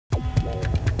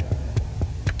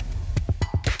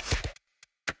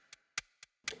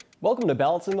Welcome to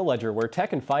Balancing the Ledger, where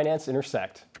tech and finance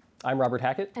intersect. I'm Robert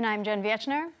Hackett. And I'm Jen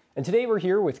Viechner. And today we're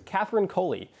here with Catherine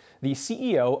Coley, the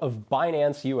CEO of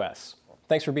Binance US.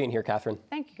 Thanks for being here, Catherine.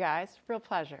 Thank you, guys. Real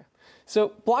pleasure.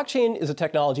 So blockchain is a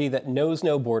technology that knows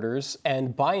no borders,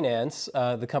 and Binance,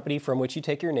 the company from which you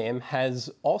take your name, has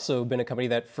also been a company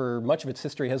that for much of its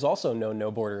history has also known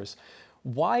no borders.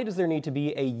 Why does there need to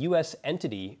be a U.S.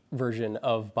 entity version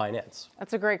of Binance?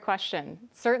 That's a great question.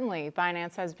 Certainly,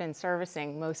 Binance has been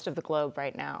servicing most of the globe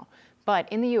right now. But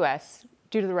in the U.S.,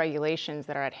 due to the regulations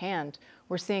that are at hand,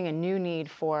 we're seeing a new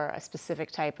need for a specific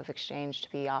type of exchange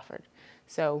to be offered.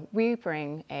 So we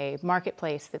bring a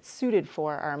marketplace that's suited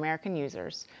for our American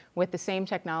users with the same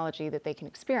technology that they can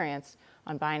experience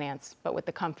on Binance, but with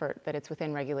the comfort that it's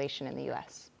within regulation in the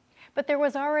U.S. But there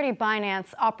was already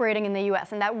Binance operating in the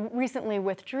U.S., and that recently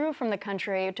withdrew from the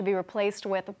country to be replaced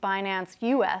with Binance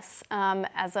US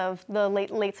as of the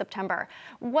late September.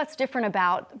 What's different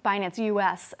about Binance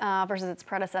US versus its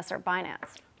predecessor,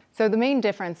 Binance? So the main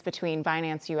difference between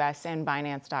Binance US and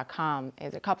Binance.com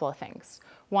is a couple of things.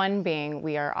 One being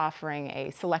we are offering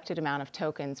a selected amount of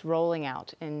tokens rolling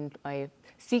out in a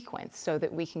sequence so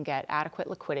that we can get adequate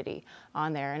liquidity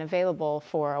on there and available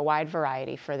for a wide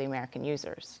variety for the American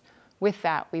users. With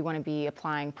that, we want to be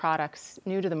applying products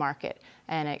new to the market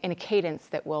and in a cadence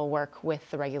that will work with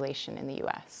the regulation in the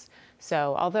US.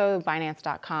 So although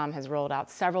Binance.com has rolled out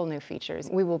several new features,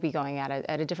 we will be going at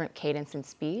a different cadence and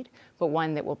speed, but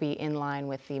one that will be in line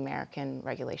with the American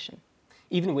regulation.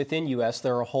 Even within US,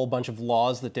 there are a whole bunch of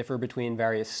laws that differ between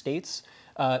various states.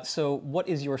 So what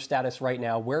is your status right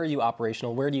now? Where are you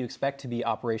operational? Where do you expect to be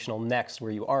operational next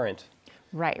where you aren't?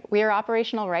 Right. We are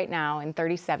operational right now in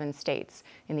 37 states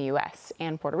in the U.S.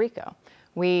 and Puerto Rico.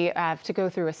 We have to go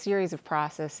through a series of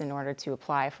process in order to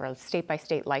apply for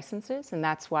state-by-state licenses, and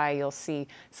that's why you'll see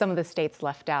some of the states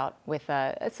left out with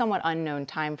a somewhat unknown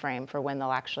time frame for when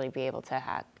they'll actually be able to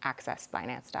access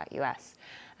Binance.us.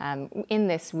 In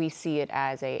this, we see it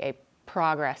as a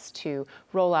progress to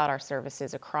roll out our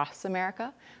services across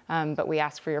America, but we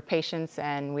ask for your patience,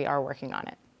 and we are working on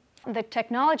it. The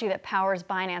technology that powers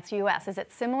Binance US, is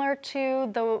it similar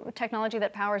to the technology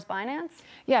that powers Binance?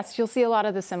 Yes, you'll see a lot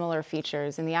of the similar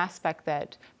features in the aspect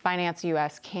that Binance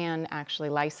US can actually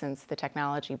license the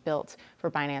technology built for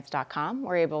Binance.com.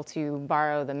 We're able to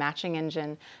borrow the matching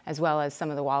engine as well as some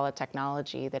of the wallet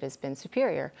technology that has been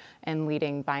superior in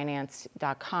leading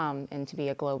Binance.com into be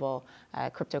a global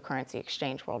cryptocurrency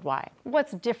exchange worldwide.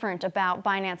 What's different about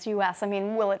Binance US? I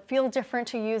mean, will it feel different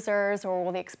to users or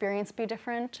will the experience be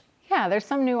different? Yeah, there's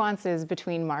some nuances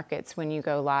between markets when you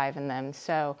go live in them.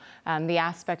 So the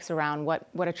aspects around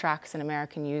what attracts an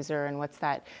American user and what's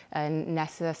that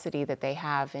necessity that they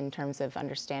have in terms of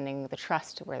understanding the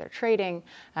trust where they're trading,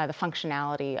 the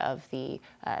functionality of the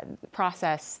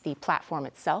process, the platform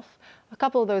itself. A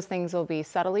couple of those things will be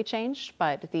subtly changed,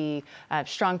 but the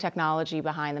strong technology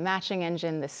behind the matching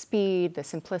engine, the speed, the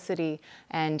simplicity,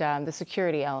 and the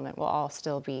security element will all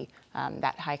still be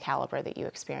that high caliber that you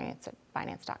experience at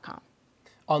Binance.com.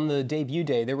 On the debut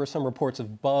day, there were some reports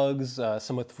of bugs,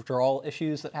 some withdrawal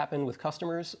issues that happened with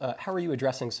customers. How are you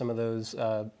addressing some of those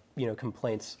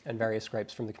complaints and various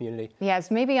gripes from the community? Yes,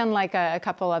 maybe unlike a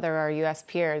couple other our U.S.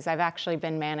 peers, I've actually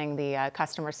been manning the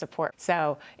customer support.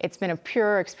 So it's been a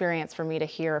pure experience for me to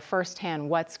hear firsthand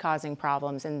what's causing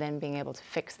problems and then being able to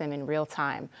fix them in real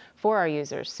time for our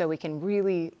users so we can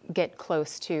really get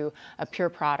close to a pure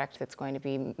product that's going to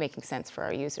be making sense for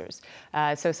our users.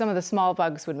 So some of the small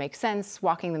bugs would make sense,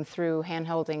 walking them through,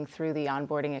 hand-holding through the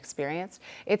onboarding experience.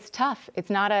 It's tough. It's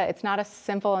not a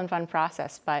simple and fun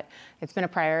process, but it's been a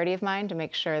priority of mine to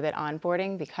make sure that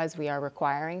onboarding, because we are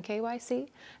requiring KYC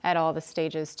at all the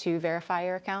stages to verify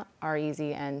your account, are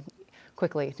easy and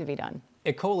quickly to be done.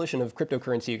 A coalition of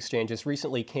cryptocurrency exchanges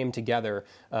recently came together,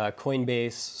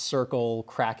 Coinbase, Circle,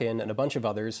 Kraken, and a bunch of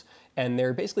others, and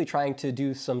they're basically trying to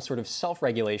do some sort of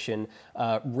self-regulation,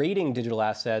 rating digital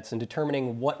assets and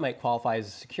determining what might qualify as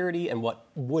a security and what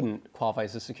wouldn't qualify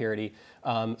as a security,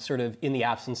 sort of in the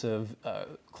absence of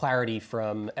clarity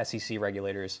from SEC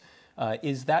regulators.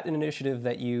 Is that an initiative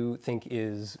that you think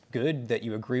is good, that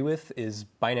you agree with? Is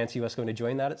Binance US going to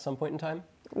join that at some point in time?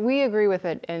 We agree with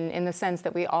it in the sense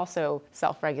that we also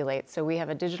self-regulate. So we have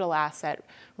a digital asset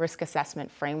risk assessment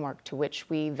framework to which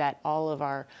we vet all of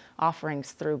our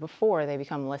offerings through before they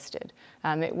become listed.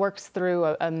 It works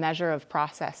through a measure of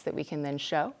process that we can then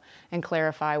show and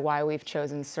clarify why we've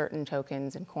chosen certain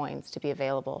tokens and coins to be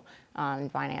available on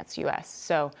Binance US.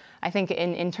 So I think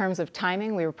in terms of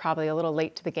timing, we were probably a little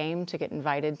late to the game to get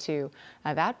invited to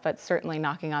that, but certainly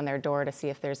knocking on their door to see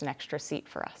if there's an extra seat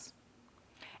for us.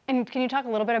 And can you talk a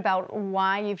little bit about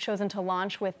why you've chosen to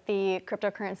launch with the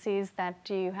cryptocurrencies that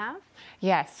you have?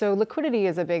 Yes, so liquidity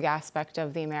is a big aspect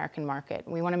of the American market.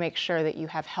 We want to make sure that you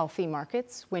have healthy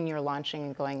markets when you're launching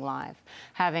and going live.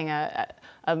 Having a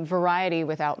variety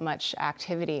without much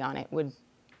activity on it would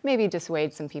maybe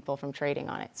dissuade some people from trading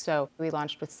on it. So we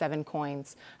launched with 7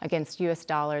 coins against US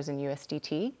dollars and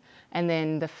USDT. And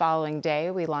then the following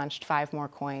day, we launched 5 more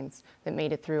coins that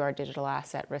made it through our digital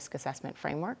asset risk assessment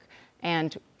framework.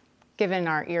 And given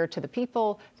our ear to the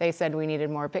people, they said we needed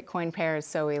more Bitcoin pairs,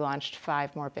 so we launched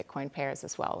 5 more Bitcoin pairs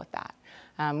as well with that.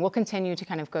 We'll continue to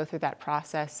kind of go through that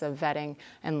process of vetting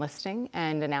and listing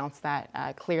and announce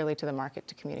that clearly to the market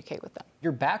to communicate with them.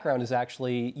 Your background is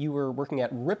actually, you were working at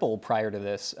Ripple prior to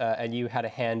this, and you had a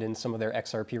hand in some of their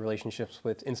XRP relationships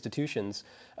with institutions.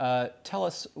 Tell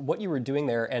us what you were doing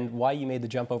there and why you made the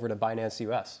jump over to Binance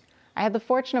US. I had the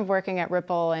fortune of working at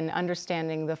Ripple and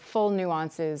understanding the full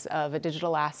nuances of a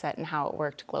digital asset and how it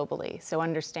worked globally. So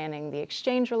understanding the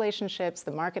exchange relationships,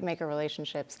 the market maker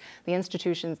relationships, the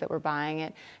institutions that were buying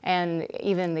it, and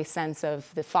even the sense of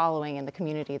the following and the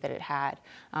community that it had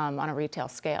on a retail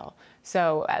scale.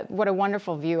 So what a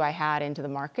wonderful view I had into the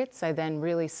markets. I then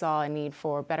really saw a need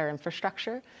for better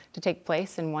infrastructure to take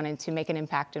place and wanted to make an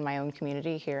impact in my own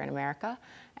community here in America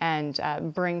and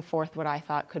bring forth what I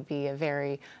thought could be a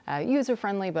very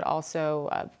user-friendly but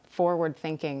also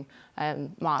forward-thinking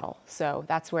model. So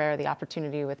that's where the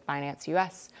opportunity with Binance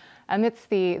US amidst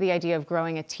the idea of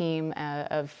growing a team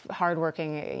of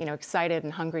hardworking, excited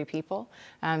and hungry people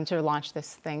to launch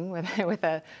this thing with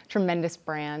a tremendous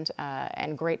brand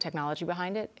and great technology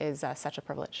behind it is such a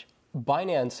privilege.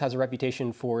 Binance has a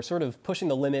reputation for sort of pushing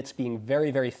the limits, being very,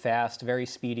 very fast, very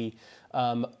speedy.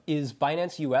 Is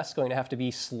Binance US going to have to be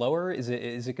slower? Is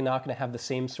it not going to have the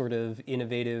same sort of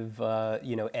innovative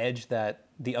edge that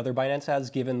the other Binance has,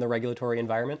 given the regulatory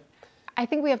environment? I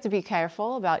think we have to be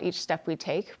careful about each step we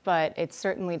take, but it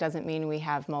certainly doesn't mean we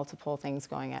have multiple things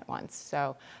going at once.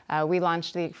 So we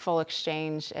launched the full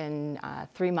exchange in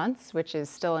 3 months, which is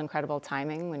still incredible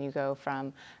timing when you go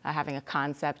from having a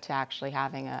concept to actually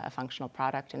having a functional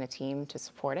product and a team to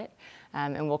support it.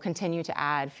 And we'll continue to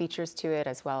add features to it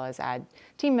as well as add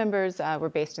team members. We're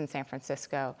based in San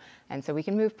Francisco, and so we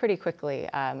can move pretty quickly.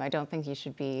 I don't think you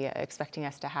should be expecting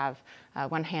us to have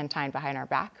one hand tied behind our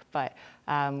back, but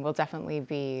we'll definitely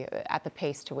be at the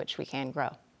pace to which we can grow.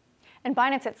 And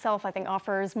Binance itself, I think,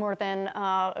 offers more than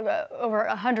over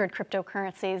 100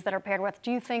 cryptocurrencies that are paired with.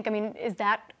 Do you think, is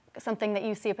that something that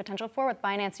you see a potential for with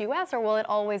Binance US, or will it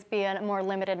always be a more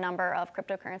limited number of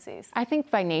cryptocurrencies? I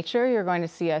think by nature, you're going to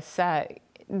see us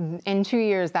in 2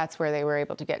 years, that's where they were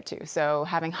able to get to. So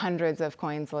having hundreds of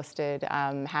coins listed,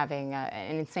 having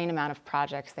an insane amount of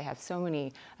projects, they have so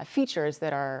many features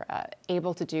that are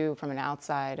able to do from an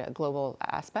outside global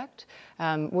aspect.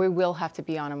 We will have to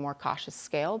be on a more cautious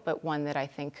scale, but one that I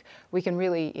think we can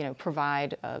really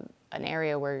provide an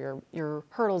area where your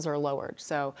hurdles are lowered.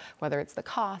 So whether it's the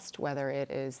cost, whether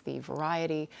it is the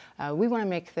variety, we want to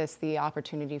make this the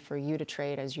opportunity for you to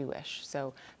trade as you wish.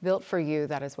 So built for you,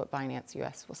 that is what Binance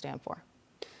US will stand for.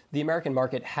 The American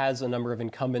market has a number of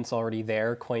incumbents already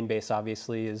there. Coinbase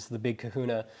obviously is the big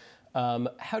kahuna.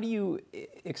 How do you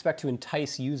expect to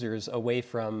entice users away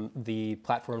from the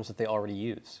platforms that they already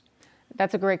use?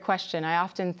 That's a great question. I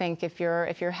often think if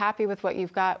you're happy with what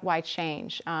you've got, why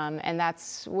change? And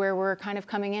that's where we're kind of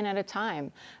coming in at a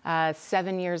time.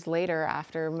 7 years later,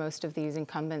 after most of these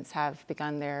incumbents have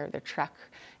begun their trek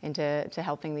into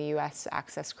helping the US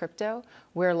access crypto,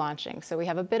 we're launching. So we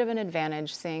have a bit of an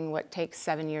advantage seeing what takes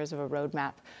 7 years of a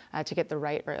roadmap to get the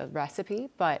right recipe,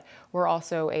 but we're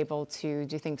also able to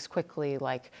do things quickly,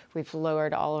 like we've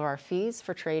lowered all of our fees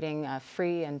for trading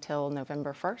free until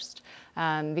November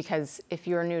 1st, because if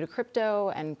you're new to crypto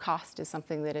and cost is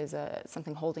something that is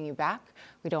something holding you back,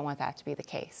 we don't want that to be the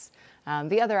case.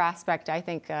 The other aspect, I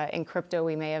think, in crypto,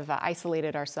 we may have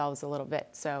isolated ourselves a little bit.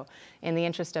 So in the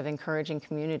interest of encouraging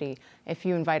community, if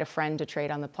you invite a friend to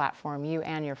trade on the platform, you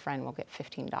and your friend will get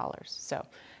 $15. So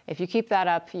if you keep that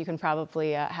up, you can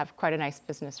probably have quite a nice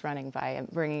business running by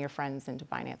bringing your friends into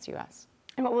Binance US.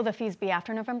 And what will the fees be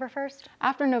after November 1st?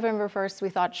 After November 1st, we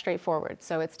thought straightforward.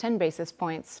 So it's 10 basis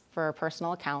points for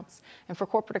personal accounts. And for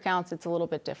corporate accounts, it's a little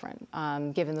bit different,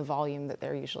 given the volume that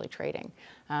they're usually trading.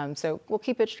 So we'll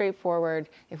keep it straightforward.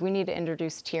 If we need to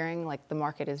introduce tiering like the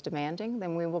market is demanding,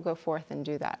 then we will go forth and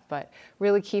do that. But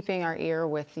really keeping our ear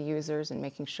with the users and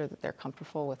making sure that they're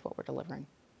comfortable with what we're delivering.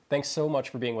 Thanks so much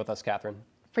for being with us, Catherine.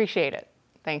 Appreciate it.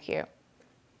 Thank you.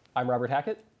 I'm Robert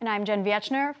Hackett. And I'm Jen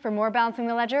Viechner. For more Balancing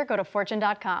the Ledger, go to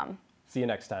fortune.com. See you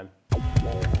next time.